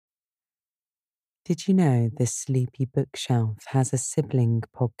Did you know the Sleepy Bookshelf has a sibling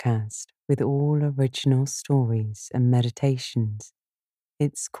podcast with all original stories and meditations?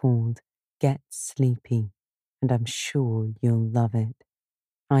 It's called Get Sleepy, and I'm sure you'll love it.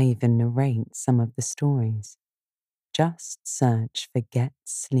 I even narrate some of the stories. Just search for Get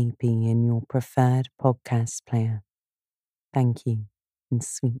Sleepy in your preferred podcast player. Thank you and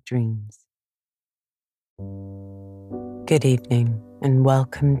sweet dreams. Good evening and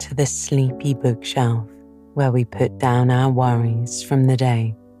welcome to the Sleepy Bookshelf, where we put down our worries from the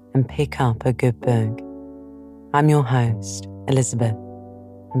day and pick up a good book. I'm your host, Elizabeth.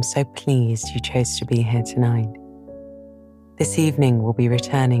 I'm so pleased you chose to be here tonight. This evening we'll be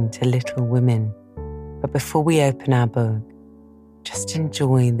returning to Little Women, but before we open our book, just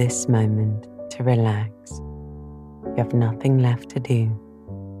enjoy this moment to relax. You have nothing left to do,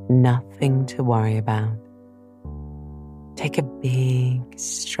 nothing to worry about. Take a big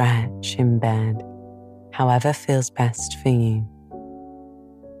stretch in bed, however feels best for you.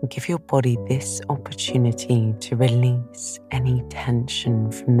 And give your body this opportunity to release any tension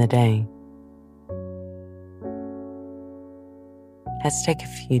from the day. Let's take a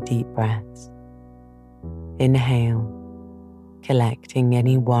few deep breaths. Inhale, collecting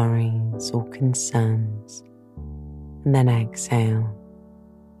any worries or concerns, and then exhale,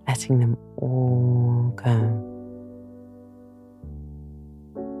 letting them all go.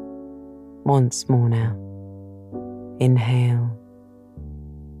 Once more now. Inhale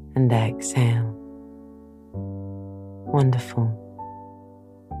and exhale. Wonderful.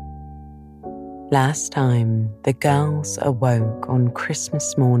 Last time, the girls awoke on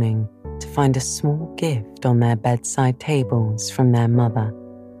Christmas morning to find a small gift on their bedside tables from their mother.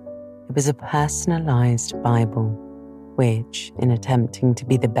 It was a personalized Bible, which, in attempting to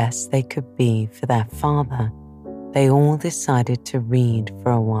be the best they could be for their father, they all decided to read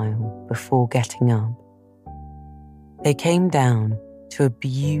for a while before getting up. They came down to a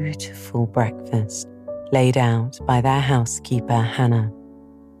beautiful breakfast laid out by their housekeeper, Hannah,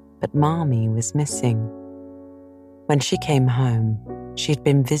 but Marmee was missing. When she came home, she'd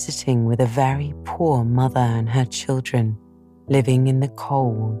been visiting with a very poor mother and her children, living in the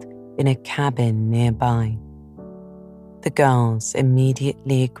cold in a cabin nearby. The girls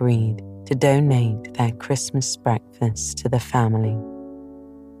immediately agreed to donate their Christmas breakfast to the family.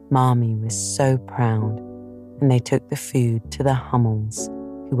 Marmee was so proud, and they took the food to the Hummels,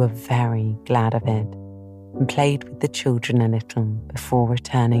 who were very glad of it, and played with the children a little before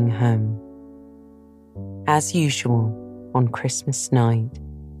returning home. As usual, on Christmas night,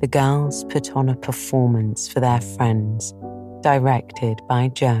 the girls put on a performance for their friends, directed by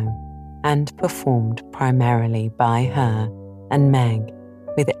Jo, and performed primarily by her and Meg,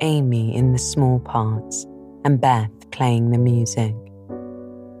 with Amy in the small parts and Beth playing the music.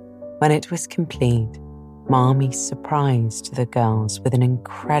 When it was complete, Marmee surprised the girls with an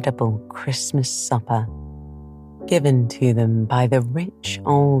incredible Christmas supper, given to them by the rich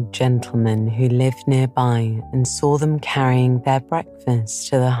old gentleman who lived nearby and saw them carrying their breakfast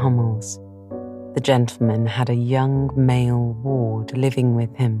to the Hummels. The gentleman had a young male ward living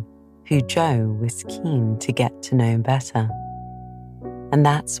with him, who Jo was keen to get to know better. And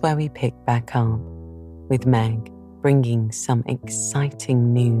that's where we pick back up, with Meg bringing some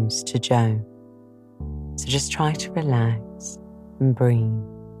exciting news to Jo. So just try to relax and breathe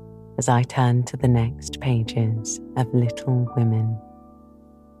as I turn to the next pages of Little Women.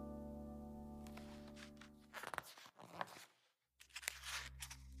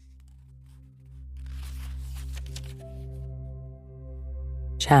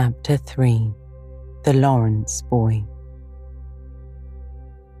 Chapter 3. The Lawrence Boy.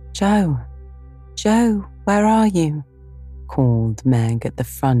 Jo, where are you? Called Meg at the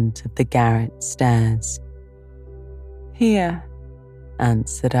front of the garret stairs. Here,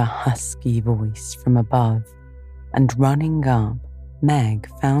 answered a husky voice from above, and running up, Meg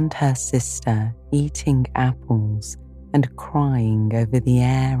found her sister eating apples and crying over the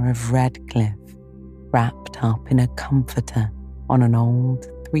air of Redcliffe, wrapped up in a comforter on an old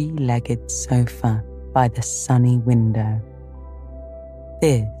three-legged sofa by the sunny window.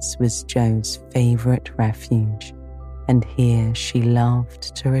 This was Jo's favourite refuge, and here she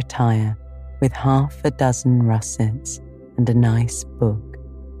loved to retire with half a dozen russets and a nice book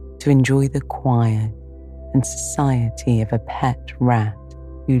to enjoy the quiet and society of a pet rat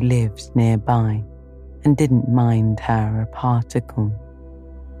who lived nearby and didn't mind her a particle.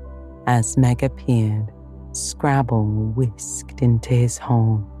 As Meg appeared, Scrabble whisked into his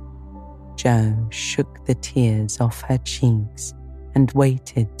hole. Jo shook the tears off her cheeks and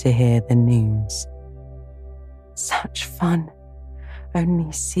waited to hear the news. Such fun!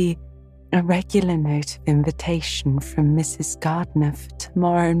 Only see, A regular note of invitation from Mrs. Gardner for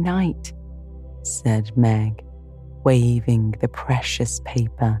tomorrow night, said Meg, waving the precious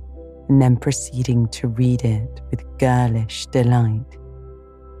paper and then proceeding to read it with girlish delight.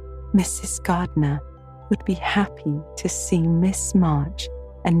 Mrs. Gardner would be happy to see Miss March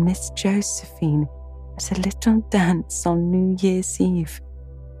and Miss Josephine at a little dance on New Year's Eve.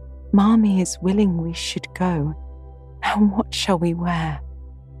 Marmee is willing we should go. Now what shall we wear?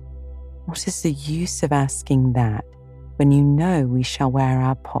 What is the use of asking that when you know we shall wear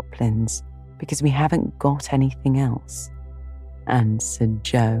our poplins because we haven't got anything else? Answered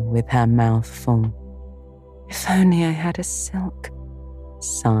Jo with her mouth full. If only I had a silk,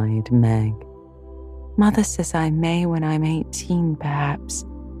 sighed Meg. Mother says I may when I'm 18 perhaps,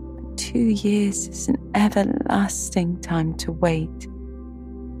 but 2 years is an everlasting time to wait.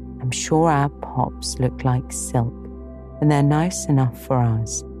 I'm sure our pops look like silk and they're nice enough for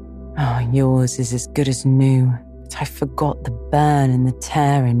us. Oh, yours is as good as new, but I forgot the burn and the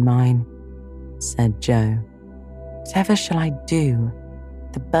tear in mine, said Jo. Whatever shall I do?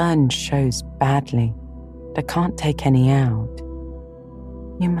 The burn shows badly, but I can't take any out.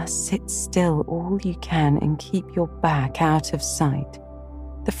 You must sit still all you can and keep your back out of sight.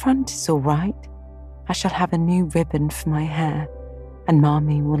 The front is all right. I shall have a new ribbon for my hair, and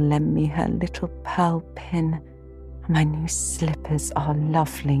Marmee will lend me her little pearl pin, and my new slippers are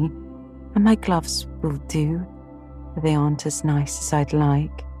lovely, and my gloves will do, but they aren't as nice as I'd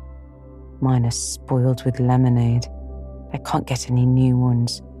like. Mine are spoiled with lemonade. I can't get any new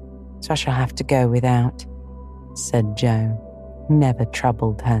ones, so I shall have to go without, said Jo, who never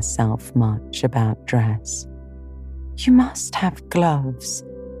troubled herself much about dress. You must have gloves,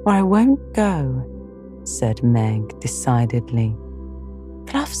 or I won't go, said Meg decidedly.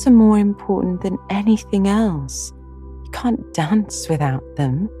 Gloves are more important than anything else. You can't dance without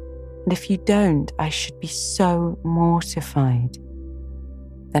them, and if you don't, I should be so mortified.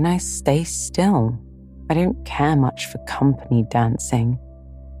 Then I stay still. I don't care much for company dancing.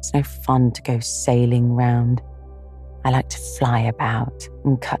 It's no fun to go sailing round. I like to fly about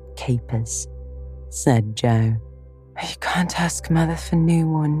and cut capers, said Jo. But you can't ask Mother for new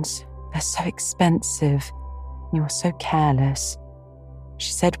ones. They're so expensive. You're so careless.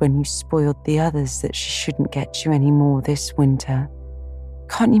 She said when you spoiled the others that she shouldn't get you any more this winter.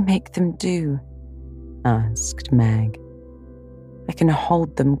 Can't you make them do? Asked Meg. I can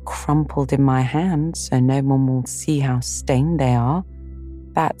hold them crumpled in my hand so no one will see how stained they are.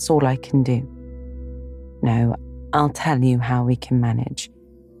 That's all I can do. No, I'll tell you how we can manage.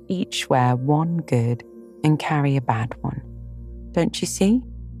 Each wear one good and carry a bad one. Don't you see?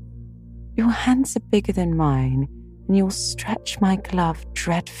 Your hands are bigger than mine and you'll stretch my glove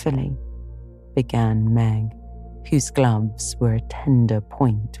dreadfully, began Meg, whose gloves were a tender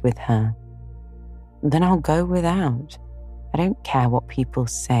point with her. Then I'll go without. I don't care what people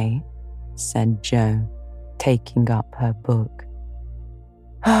say, said Jo, taking up her book.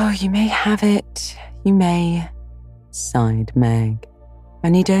 Oh, you may have it, you may, sighed Meg.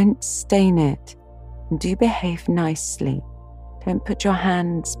 Only don't stain it, and do behave nicely. Don't put your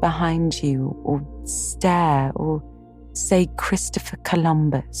hands behind you, or stare, or say Christopher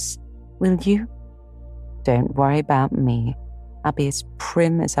Columbus, will you? Don't worry about me. I'll be as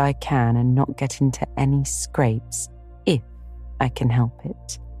prim as I can and not get into any scrapes, if I can help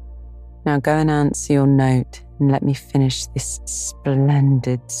it. Now go and answer your note and let me finish this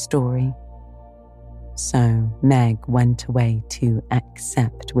splendid story. So Meg went away to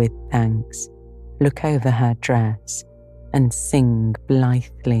accept with thanks, look over her dress, and sing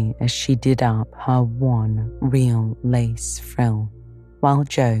blithely as she did up her one real lace frill, while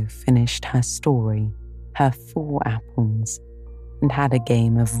Jo finished her story, her 4 apples, and had a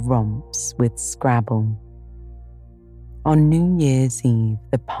game of romps with Scrabble. On New Year's Eve,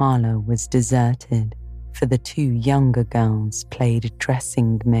 the parlour was deserted, for the 2 younger girls played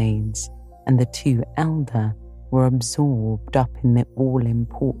dressing maids, and the 2 elder were absorbed up in the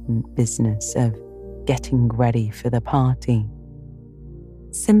all-important business of getting ready for the party.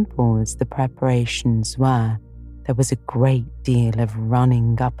 Simple as the preparations were, there was a great deal of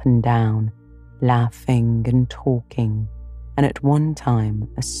running up and down, laughing and talking, and at one time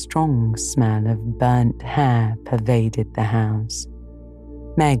a strong smell of burnt hair pervaded the house.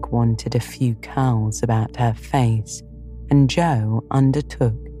 Meg wanted a few curls about her face, and Jo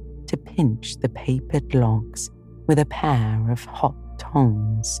undertook to pinch the papered locks with a pair of hot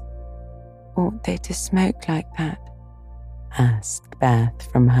tongs. Ought they to smoke like that? Asked Beth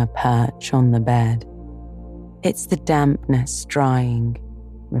from her perch on the bed. It's the dampness drying,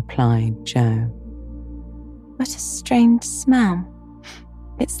 replied Jo. What a strange smell.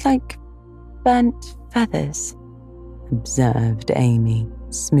 It's like burnt feathers," observed Amy,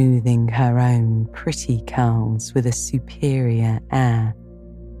 smoothing her own pretty curls with a superior air.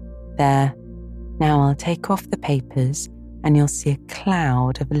 "There, now I'll take off the papers and you'll see a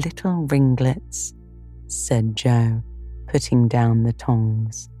cloud of little ringlets," said Jo, putting down the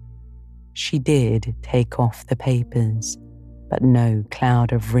tongs. She did take off the papers, but no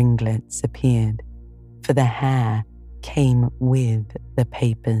cloud of ringlets appeared, for the hair came with the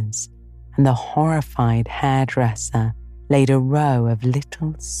papers, and the horrified hairdresser laid a row of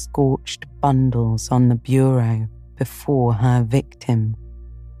little scorched bundles on the bureau before her victim.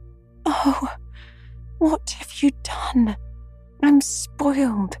 "Oh, what have you done? I'm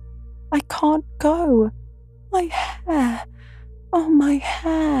spoiled. I can't go. My hair, oh my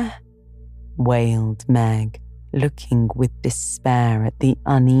hair," wailed Meg, looking with despair at the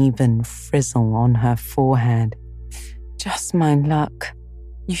uneven frizzle on her forehead. "Just my luck.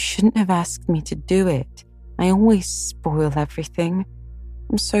 You shouldn't have asked me to do it. I always spoil everything.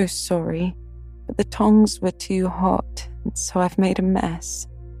 I'm so sorry, but the tongs were too hot, and so I've made a mess,"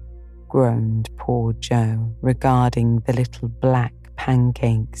 groaned poor Jo, regarding the little black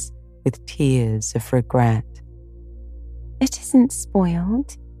pancakes with tears of regret. "It isn't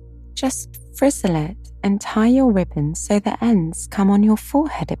spoiled. Just frizzle it and tie your ribbon so the ends come on your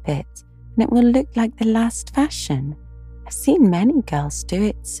forehead a bit, and it will look like the last fashion. I've seen many girls do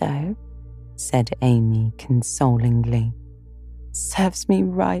it so," said Amy consolingly. "Serves me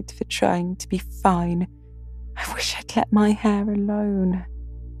right for trying to be fine. I wish I'd let my hair alone,"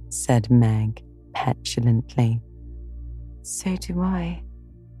 said Meg petulantly. "So do I.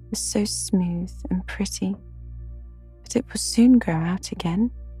 It was so smooth and pretty. But it will soon grow out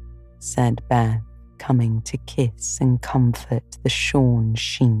again," said Beth, coming to kiss and comfort the shorn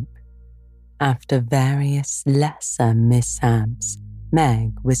sheep. After various lesser mishaps,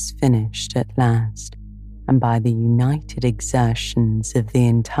 Meg was finished at last, and by the united exertions of the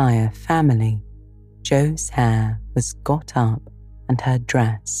entire family, Jo's hair was got up and her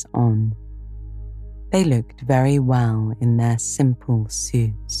dress on. They looked very well in their simple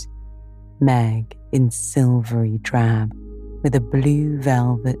suits, Meg in silvery drab with a blue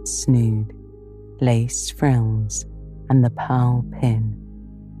velvet snood, lace frills and the pearl pin,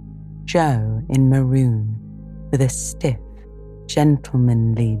 Jo in maroon with a stiff,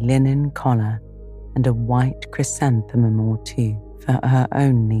 gentlemanly linen collar and a white chrysanthemum or two for her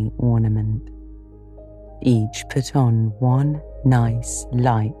only ornament. Each put on one nice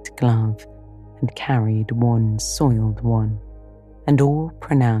light glove and carried one soiled one, and all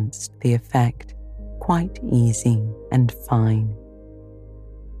pronounced the effect quite easy and fine.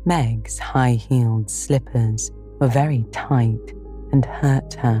 Meg's high-heeled slippers were very tight and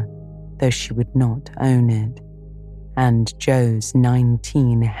hurt her, though she would not own it, and Jo's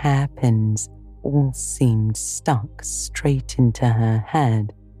 19 hairpins all seemed stuck straight into her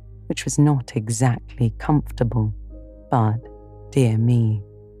head, which was not exactly comfortable, but, dear me,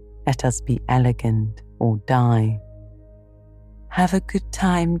 let us be elegant or die. "Have a good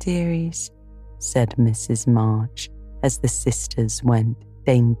time, dearies," said Mrs. March as the sisters went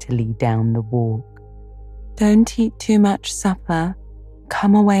daintily down the walk. "Don't eat too much supper.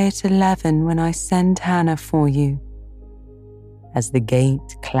 Come away at 11 when I send Hannah for you." As the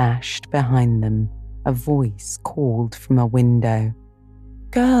gate clashed behind them, a voice called from a window,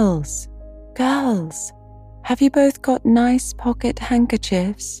 "Girls, girls, have you both got nice pocket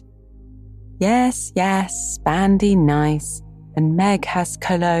handkerchiefs?" Yes, bandy nice, and Meg has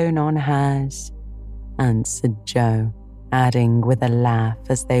cologne on hers," answered Jo, adding with a laugh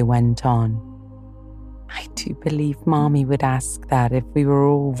as they went on, "I do believe Mommy would ask that if we were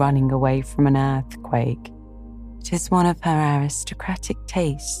all running away from an earthquake. It is one of her aristocratic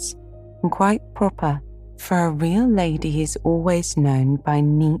tastes, and quite proper, for a real lady is always known by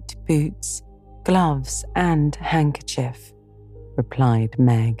neat boots, gloves, and handkerchief," replied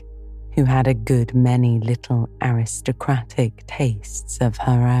Meg, who had a good many little aristocratic tastes of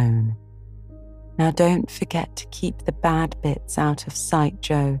her own. "Now don't forget to keep the bad bits out of sight,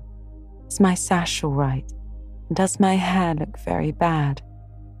 Jo. Is my sash all right? And does my hair look very bad?"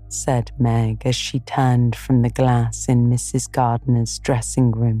 said Meg as she turned from the glass in Mrs. Gardner's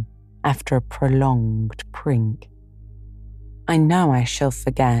dressing room after a prolonged prink. "I know I shall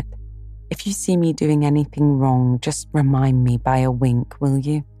forget. If you see me doing anything wrong, just remind me by a wink, will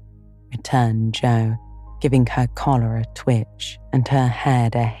you?" returned Jo, giving her collar a twitch and her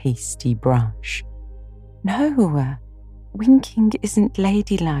head a hasty brush. "No, winking isn't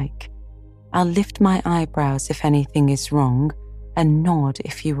ladylike. I'll lift my eyebrows if anything is wrong and nod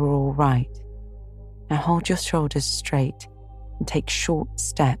if you are all right. Now hold your shoulders straight and take short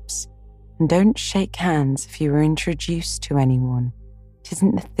steps And don't shake hands if you were introduced to anyone. It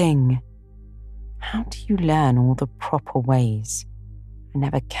isn't the thing. How do you learn all the proper ways? I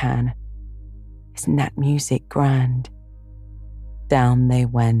never can. Isn't that music grand? Down they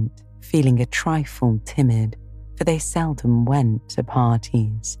went, feeling a trifle timid, for they seldom went to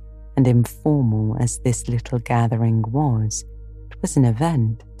parties, and informal as this little gathering was, it was an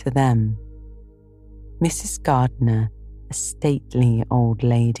event to them. Mrs. Gardner, a stately old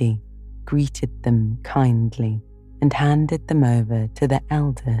lady, greeted them kindly and handed them over to the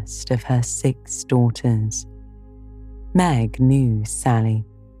eldest of her 6 daughters. Meg knew Sally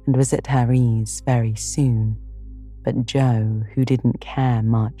and was at her ease very soon, but Jo, who didn't care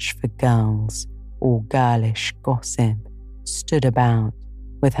much for girls or girlish gossip, stood about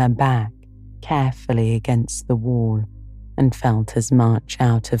with her back carefully against the wall and felt as much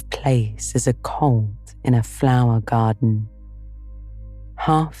out of place as a colt in a flower garden.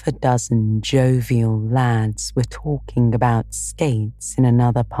 Half a dozen jovial lads were talking about skates in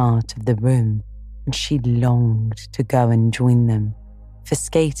another part of the room, and she longed to go and join them, for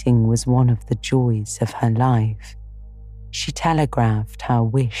skating was one of the joys of her life. She telegraphed her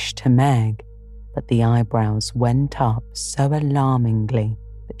wish to Meg, but the eyebrows went up so alarmingly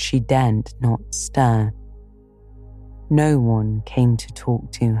that she dared not stir. No one came to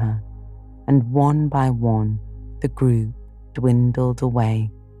talk to her, and one by one the group dwindled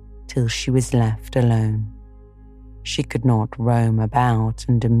away till she was left alone. She could not roam about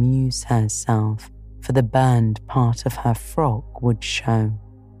and amuse herself, for the burned part of her frock would show.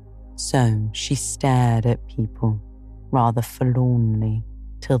 So she stared at people rather forlornly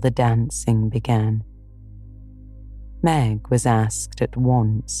till the dancing began. Meg was asked at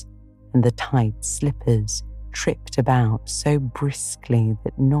once, and the tight slippers tripped about so briskly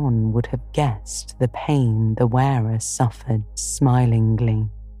that none would have guessed the pain the wearer suffered smilingly.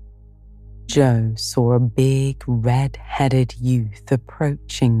 Jo saw a big red-headed youth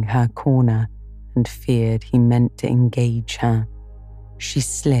approaching her corner and feared he meant to engage her. She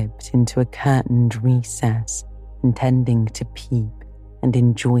slipped into a curtained recess, intending to peep and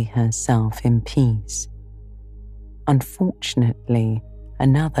enjoy herself in peace. Unfortunately,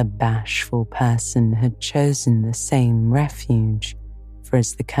 another bashful person had chosen the same refuge, for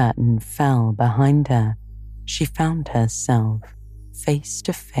as the curtain fell behind her, she found herself face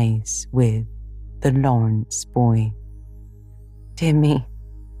to face with the Lawrence boy. "Dear me,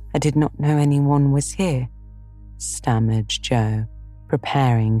 I did not know anyone was here," stammered Jo,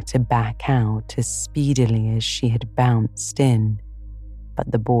 preparing to back out as speedily as she had bounced in.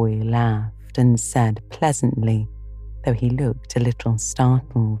 But the boy laughed and said pleasantly, though he looked a little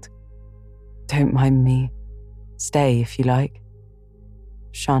startled, "Don't mind me. Stay if you like."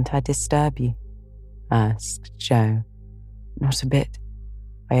 "Shan't I disturb you?" asked Jo. "Not a bit.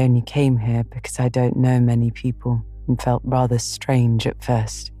 I only came here because I don't know many people and felt rather strange at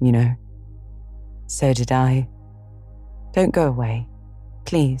first, you know." "So did I. Don't go away,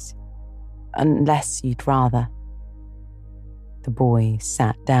 please, unless you'd rather." The boy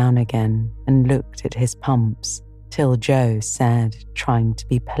sat down again and looked at his pumps till Jo said, trying to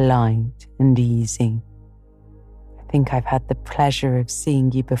be polite and easy, "I think I've had the pleasure of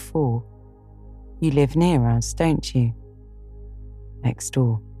seeing you before. You live near us, don't you?" "Next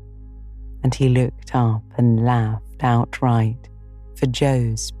door." And he looked up and laughed outright, for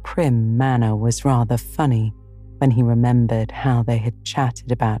Jo's prim manner was rather funny when he remembered how they had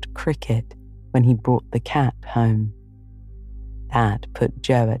chatted about cricket when he brought the cat home. That put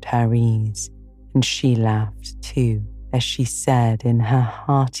Jo at her ease, and she laughed too as she said in her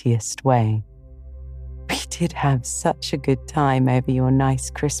heartiest way, "We did have such a good time over your nice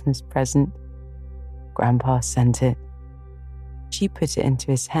Christmas present. Grandpa sent it. You put it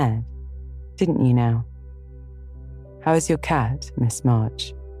into his head, didn't you now?" "How is your cat, Miss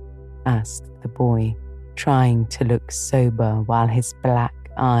March?" asked the boy, trying to look sober while his black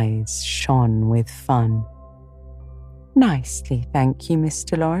eyes shone with fun. "Nicely, thank you,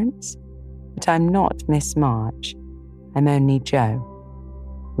 Mr. Lawrence. But I'm not Miss March. I'm only Jo,"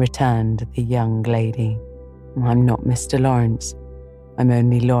 returned the young lady. "I'm not Mr. Lawrence. I'm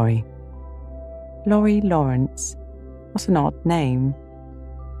only Laurie." "Laurie Lawrence? What an odd name."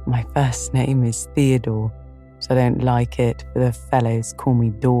 "My first name is Theodore, so I don't like it for the fellows call me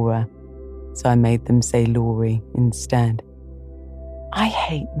Dora, so I made them say Laurie instead." "I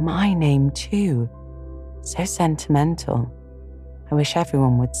hate my name too. So sentimental. I wish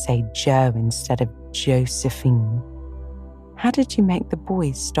everyone would say Jo instead of Josephine. How did you make the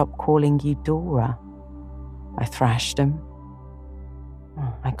boys stop calling you Dora?" "I thrashed them."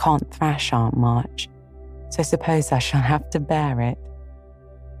 "Oh, I can't thrash Aunt March, so suppose I shall have to bear it."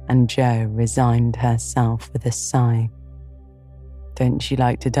 and Jo resigned herself with a sigh. "Don't you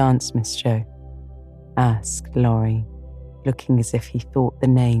like to dance, Miss Jo?" asked Laurie, looking as if he thought the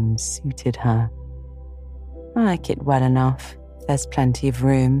name suited her. "I like it well enough. There's plenty of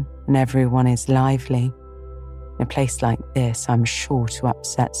room and everyone is lively. In a place like this, I'm sure to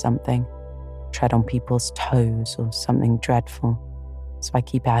upset something, tread on people's toes or something dreadful. So I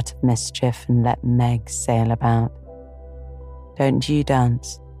keep out of mischief and let Meg sail about. Don't you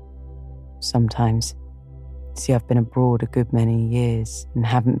dance?" "Sometimes. See, I've been abroad a good many years and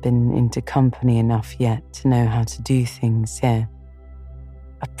haven't been into company enough yet to know how to do things here."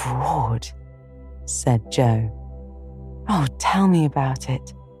 "Abroad?" said Jo. "Oh, tell me about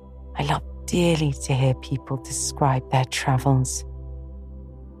it. I love dearly to hear people describe their travels."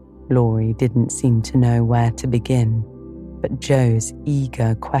 Laurie didn't seem to know where to begin, but Jo's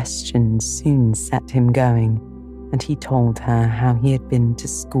eager questions soon set him going, and he told her how he had been to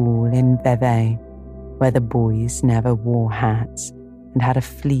school in Vevey, where the boys never wore hats and had a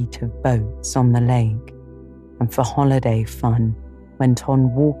fleet of boats on the lake, and for holiday fun went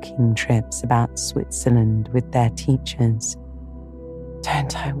on walking trips about Switzerland with their teachers.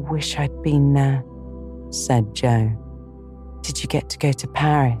 "Don't I wish I'd been there," said Jo. "Did you get to go to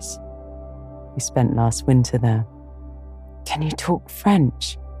Paris?" "We spent last winter there." "Can you talk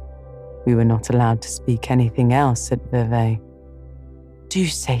French?" "We were not allowed to speak anything else at Vevey." "Do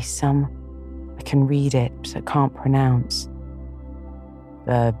say some. I can read it, but I can't pronounce."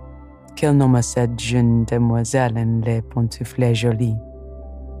 Quel nom est cette jeune demoiselle en les pantoufles jolies?"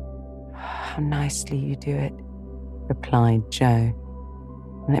 "How nicely you do it," replied Jo.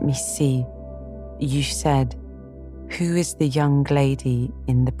 "Let me see. You said, 'Who is the young lady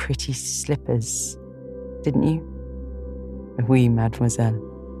in the pretty slippers?' didn't you?" "Oui, mademoiselle."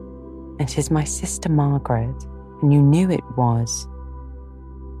 "It is my sister Margaret, and you knew it was.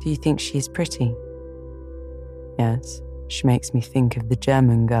 Do you think she is pretty?" "Yes, she makes me think of the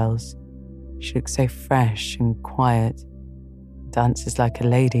German girls. She looks so fresh and quiet, dances like a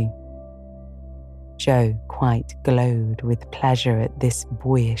lady." Jo quite glowed with pleasure at this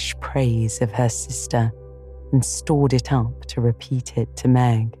boyish praise of her sister and stored it up to repeat it to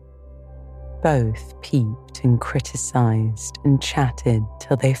Meg. Both peeped and criticised and chatted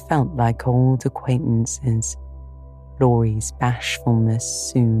till they felt like old acquaintances. Laurie's bashfulness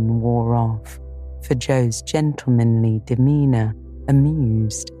soon wore off, for Jo's gentlemanly demeanour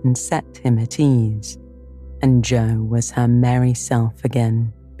amused and set him at ease, and Jo was her merry self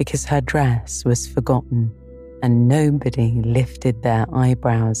again because her dress was forgotten and nobody lifted their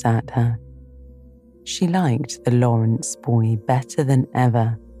eyebrows at her. She liked the Lawrence boy better than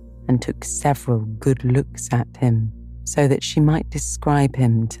ever and took several good looks at him so that she might describe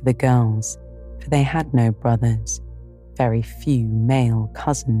him to the girls, for they had no brothers, very few male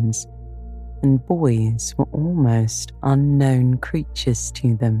cousins, and boys were almost unknown creatures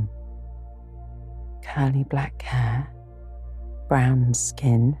to them. Curly black hair, brown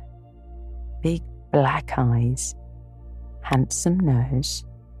skin, big black eyes, handsome nose,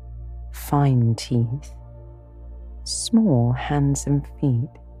 fine teeth, small hands and feet,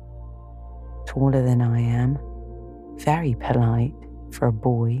 taller than I am, very polite for a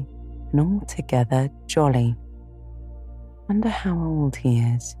boy, and altogether jolly. Wonder how old he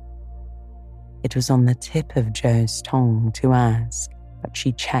is. It was on the tip of Jo's tongue to ask, but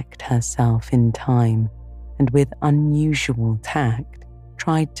she checked herself in time and with unusual tact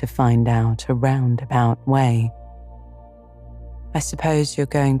tried to find out a roundabout way. "I suppose you're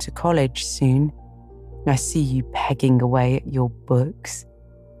going to college soon. I see you pegging away at your books.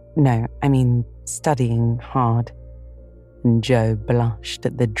 No, I mean studying hard." And Jo blushed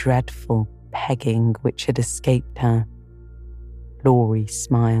at the dreadful pegging which had escaped her. Laurie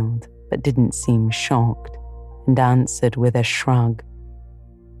smiled, but didn't seem shocked, and answered with a shrug.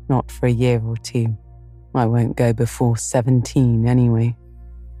 "Not for a year or two. I won't go before 17 anyway."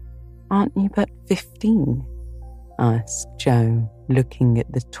 "Aren't you but 15? asked Jo, looking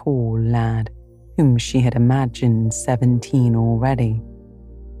at the tall lad, whom she had imagined 17 already.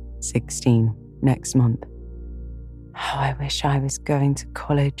 16 next month." "Oh, I wish I was going to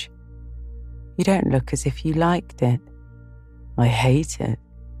college." "You don't look as if you liked it." "I hate it.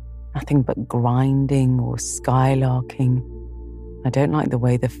 Nothing but grinding or skylarking. I don't like the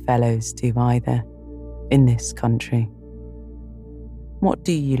way the fellows do either, in this country." "What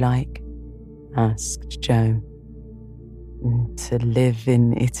do you like?" asked Jo. "To live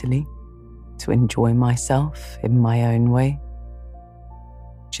in Italy, to enjoy myself in my own way."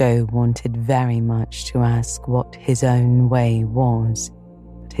 Jo wanted very much to ask what his own way was,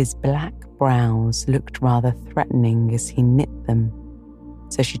 but his black brows looked rather threatening as he knit them,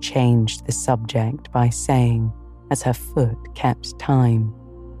 so she changed the subject by saying, as her foot kept time,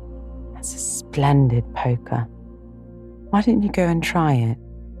 "That's a splendid poker. Why don't you go and try it?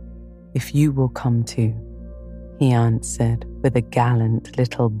 If you will come too," he answered with a gallant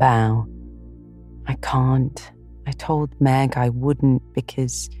little bow. "I can't. I told Meg I wouldn't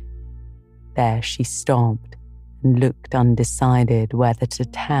because..." There she stopped and looked undecided whether to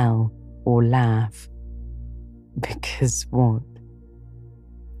tell or laugh. "Because what?"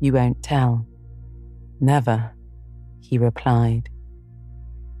 "You won't tell?" "Never," he replied.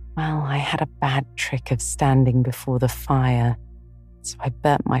 "Well, I had a bad trick of standing before the fire, so I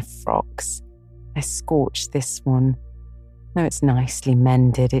burnt my frocks. I scorched this one. Though it's nicely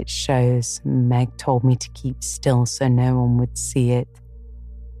mended, it shows. Meg told me to keep still so no one would see it.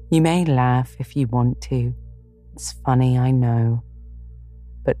 You may laugh if you want to. It's funny, I know."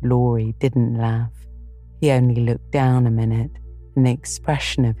 But Laurie didn't laugh. He only looked down a minute, and the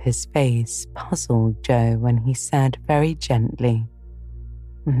expression of his face puzzled Joe when he said very gently,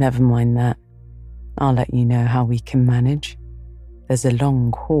 "Never mind that. I'll let you know how we can manage. There's a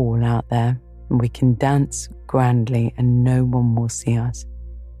long hall out there, and we can dance grandly and no one will see us.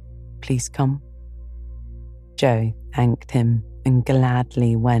 Please come." Joe thanked him and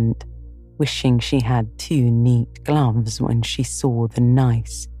gladly went, wishing she had 2 neat gloves when she saw the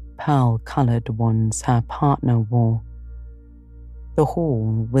nice, pearl-coloured ones her partner wore. The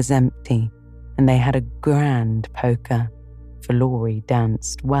hall was empty, and they had a grand poker, for Laurie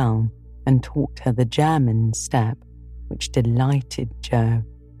danced well and taught her the German step, which delighted Joe,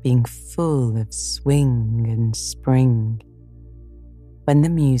 being full of swing and spring. When the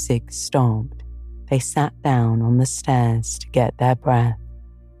music stopped, they sat down on the stairs to get their breath,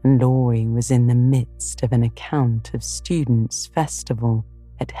 and Laurie was in the midst of an account of Students' Festival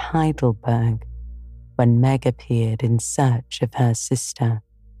at Heidelberg when Meg appeared in search of her sister.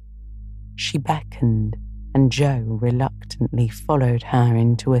 She beckoned, and Joe reluctantly followed her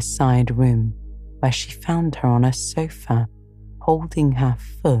into a side room where she found her on a sofa, holding her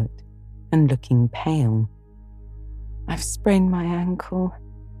foot and looking pale. "I've sprained my ankle.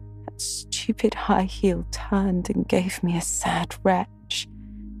 That stupid high heel turned and gave me a sad retch.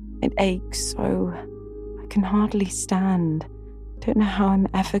 It aches so. I can hardly stand. Don't know how I'm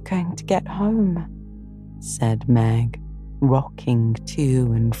ever going to get home," said Meg, rocking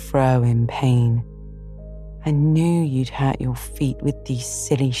to and fro in pain. "I knew you'd hurt your feet with these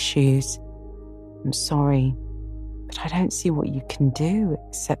silly shoes. I'm sorry, but I don't see what you can do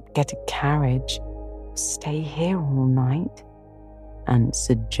except get a carriage or stay here all night,"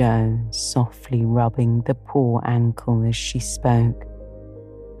 answered Joe, softly rubbing the poor ankle as she spoke.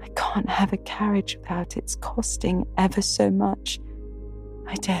 "I can't have a carriage without its costing ever so much.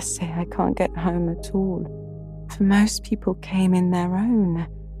 I dare say I can't get home at all, for most people came in their own,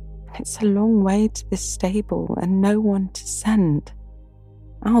 and it's a long way to the stable and no one to send."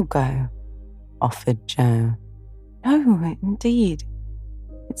 "I'll go," offered Joe. "No, indeed.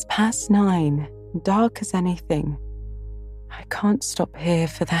 It's past 9, dark as anything. I can't stop here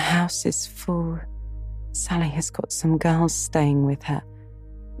for the house is full. Sally has got some girls staying with her.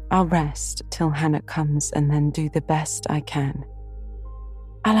 I'll rest till Hannah comes and then do the best I can."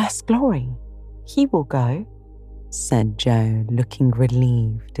 "I'll ask Laurie. He will go," said Joe, looking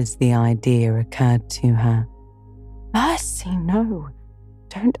relieved as the idea occurred to her. "Mercy, no.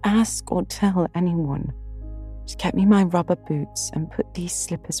 Don't ask or tell anyone. Just get me my rubber boots and put these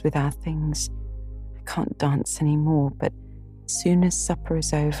slippers with our things. I can't dance any more, but as soon as supper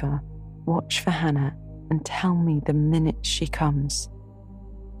is over, watch for Hannah and tell me the minute she comes.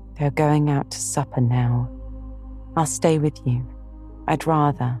 They're going out to supper now. I'll stay with you. I'd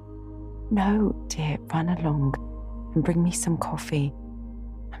rather." "No, dear, run along and bring me some coffee.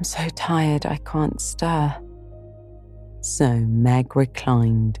 I'm so tired I can't stir." So Meg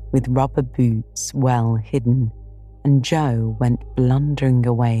reclined with rubber boots well hidden, and Joe went blundering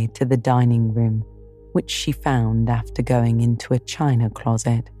away to the dining room, which she found after going into a china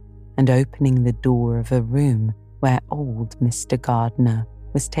closet and opening the door of a room where old Mr. Gardner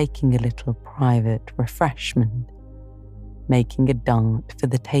was taking a little private refreshment. Making a dart for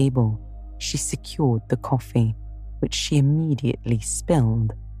the table, she secured the coffee, which she immediately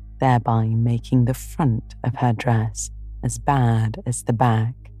spilled, thereby making the front of her dress as bad as the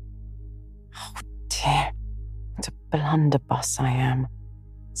back. "Oh dear, what a blunderbuss I am,"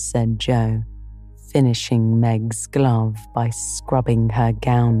 said Joe, finishing Meg's glove by scrubbing her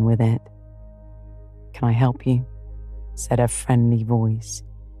gown with it. "Can I help you?" said a friendly voice,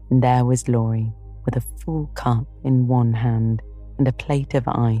 and there was Laurie with a full cup in one hand and a plate of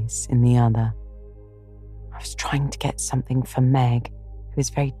ice in the other. "I was trying to get something for Meg, I was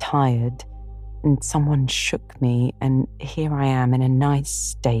very tired, and someone shook me, and here I am in a nice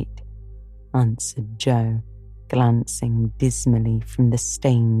state," answered Jo, glancing dismally from the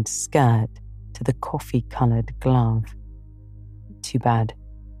stained skirt to the coffee-coloured glove. "Too bad.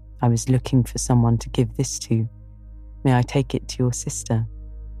 I was looking for someone to give this to. May I take it to your sister?"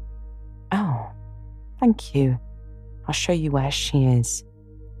 "Oh, thank you. I'll show you where she is.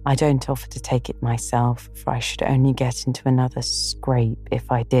 I don't offer to take it myself, for I should only get into another scrape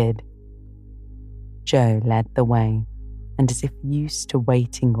if I did." Jo led the way, and as if used to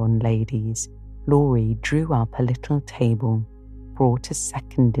waiting on ladies, Laurie drew up a little table, brought a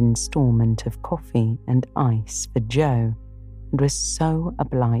second instalment of coffee and ice for Jo, and was so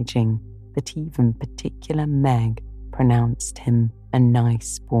obliging that even particular Meg pronounced him a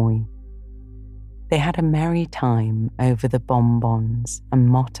nice boy. They had a merry time over the bonbons and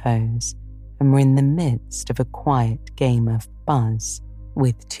mottos, and were in the midst of a quiet game of buzz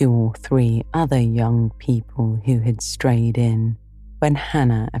with 2 or 3 other young people who had strayed in, when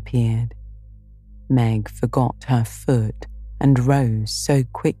Hannah appeared. Meg forgot her foot and rose so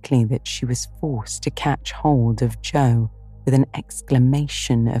quickly that she was forced to catch hold of Jo with an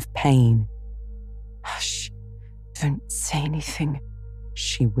exclamation of pain. "Hush, don't say anything,"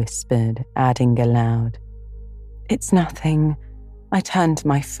 she whispered, adding aloud, "It's nothing. I turned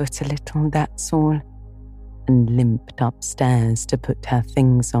my foot a little, that's all," and limped upstairs to put her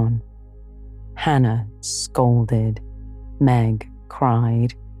things on. Hannah scolded, Meg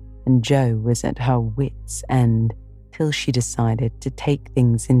cried, and Jo was at her wits' end till she decided to take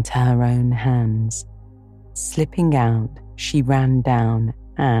things into her own hands. Slipping out, she ran down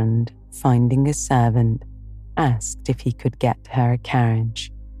and, finding a servant, asked if he could get her a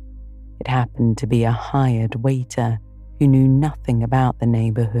carriage. It happened to be a hired waiter who knew nothing about the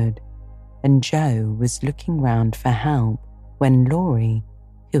neighbourhood, and Jo was looking round for help when Laurie,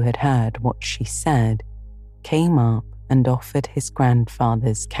 who had heard what she said, came up and offered his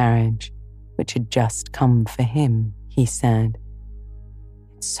grandfather's carriage, which had just come for him, he said.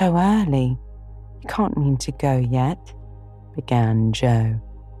 "It's so early. You can't mean to go yet," began Jo,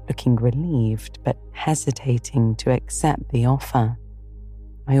 looking relieved but hesitating to accept the offer.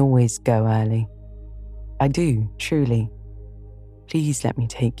 "I always go early. I do, truly. Please let me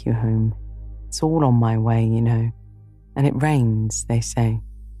take you home. It's all on my way, you know, and it rains, they say."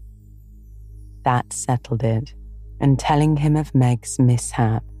 That settled it, and telling him of Meg's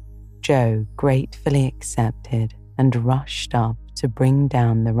mishap, Jo gratefully accepted and rushed up to bring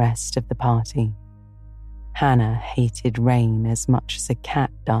down the rest of the party. Hannah hated rain as much as a cat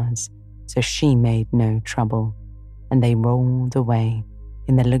does, so she made no trouble, and they rolled away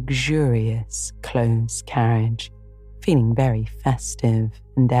in the luxurious closed carriage, feeling very festive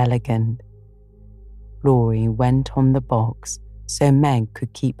and elegant. Laurie went on the box so Meg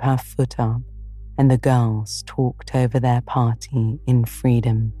could keep her foot up, and the girls talked over their party in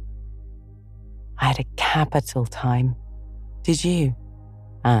freedom. "I had a capital time. Did you?"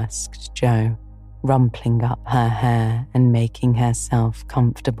 asked Jo, rumpling up her hair and making herself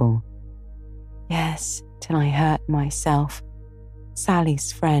comfortable. "Yes, till I hurt myself.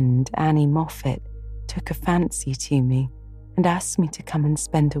 Sally's friend, Annie Moffat, took a fancy to me and asked me to come and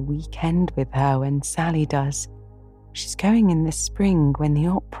spend a weekend with her when Sally does. She's going in the spring when the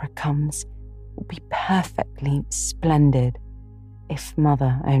opera comes. It will be perfectly splendid, if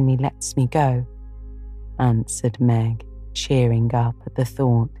Mother only lets me go," answered Meg, cheering up at the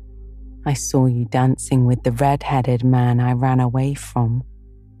thought. "I saw you dancing with the red-headed man I ran away from.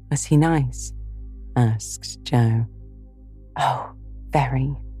 Was he nice?" asked Jo. "Oh,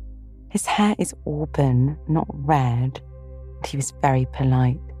 very. His hair is auburn, not red, and he was very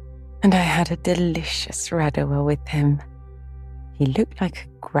polite, and I had a delicious redowa with him. He looked like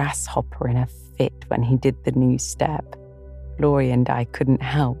a grasshopper in a fit when he did the new step. Laurie and I couldn't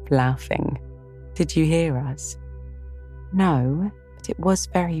help laughing. Did you hear us?" "No, but it was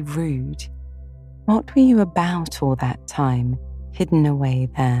very rude. What were you about all that time, hidden away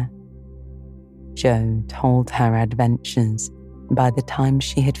there?" Jo told her adventures, and by the time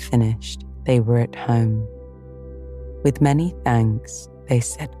she had finished, they were at home. With many thanks, they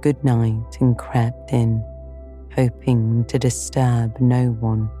said good night and crept in, hoping to disturb no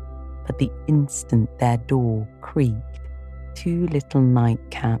one, but the instant their door creaked, 2 little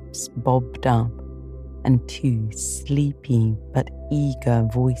nightcaps bobbed up, and 2 sleepy but eager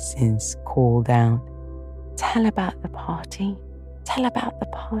voices called out, "Tell about the party, tell about the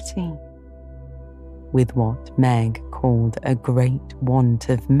party." With what Meg called a great want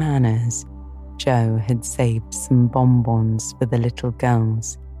of manners, Jo had saved some bonbons for the little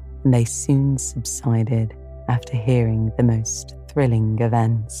girls, and they soon subsided after hearing the most thrilling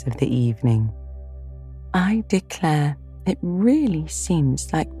events of the evening. I declare it really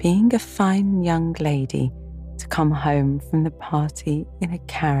seems like being a fine young lady to come home from the party in a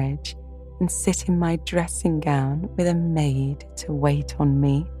carriage and sit in my dressing gown with a maid to wait on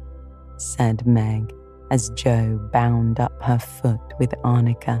me, said Meg as Jo bound up her foot with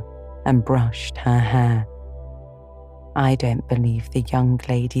arnica and brushed her hair. I don't believe the young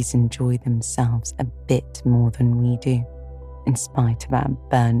ladies enjoy themselves a bit more than we do, in spite of our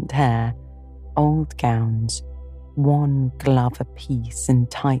burnt hair, old gowns, one glove apiece and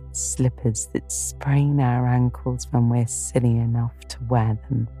tight slippers that sprain our ankles when we're silly enough to wear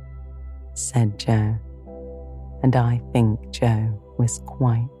them, said Jo. And I think Jo was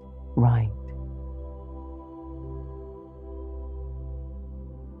quite right.